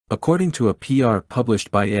According to a PR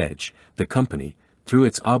published by Edge, the company, through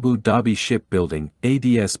its Abu Dhabi Shipbuilding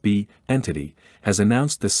 (ADSB) entity, has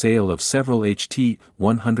announced the sale of several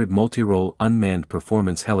HT-100 multi-role unmanned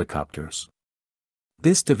performance helicopters.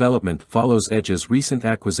 This development follows Edge's recent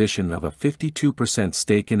acquisition of a 52%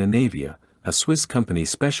 stake in Anavia, a Swiss company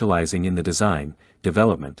specializing in the design,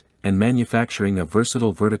 development, and manufacturing of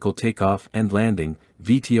versatile vertical takeoff and landing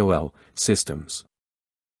 (VTOL) systems.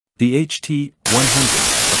 The HT-100,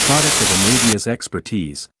 a product of Anavia's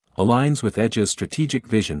expertise, aligns with Edge's strategic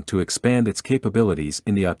vision to expand its capabilities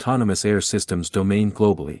in the autonomous air systems domain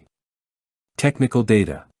globally. Technical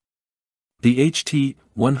data. The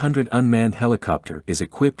HT-100 unmanned helicopter is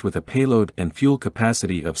equipped with a payload and fuel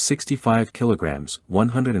capacity of 65 kilograms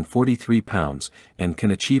 (143 pounds) and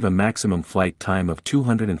can achieve a maximum flight time of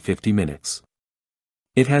 250 minutes.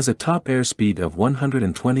 It has a top airspeed of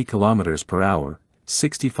 120 kilometers per hour,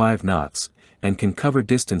 65 knots, and can cover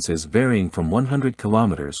distances varying from 100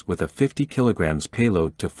 kilometers with a 50 kilograms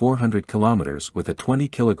payload to 400 kilometers with a 20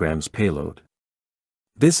 kilograms payload.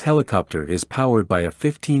 This helicopter is powered by a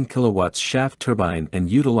 15 kilowatts shaft turbine and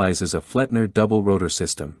utilizes a Flettner double rotor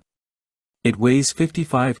system. It weighs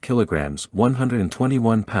 55 kilograms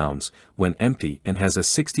 (121 pounds) when empty and has a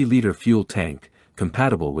 60-liter fuel tank,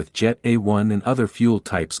 compatible with Jet A1 and other fuel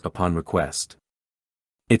types upon request.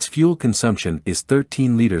 Its fuel consumption is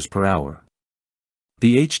 13 liters per hour.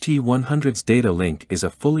 The HT-100's data link is a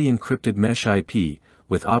fully encrypted mesh IP,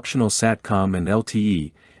 with optional SATCOM and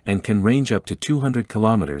LTE, and can range up to 200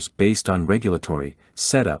 kilometers based on regulatory,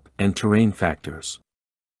 setup, and terrain factors.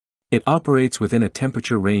 It operates within a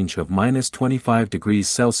temperature range of -25 degrees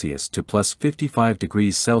Celsius to +55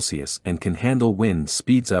 degrees Celsius and can handle wind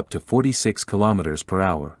speeds up to 46 kilometers per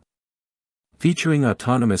hour. Featuring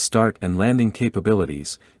autonomous start and landing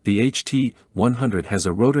capabilities, the HT-100 has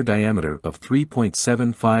a rotor diameter of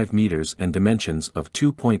 3.75 meters and dimensions of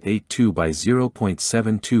 2.82 by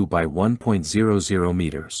 0.72 by 1.00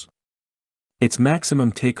 meters. Its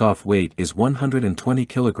maximum takeoff weight is 120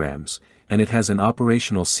 kilograms, and it has an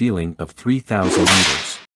operational ceiling of 3,000 meters.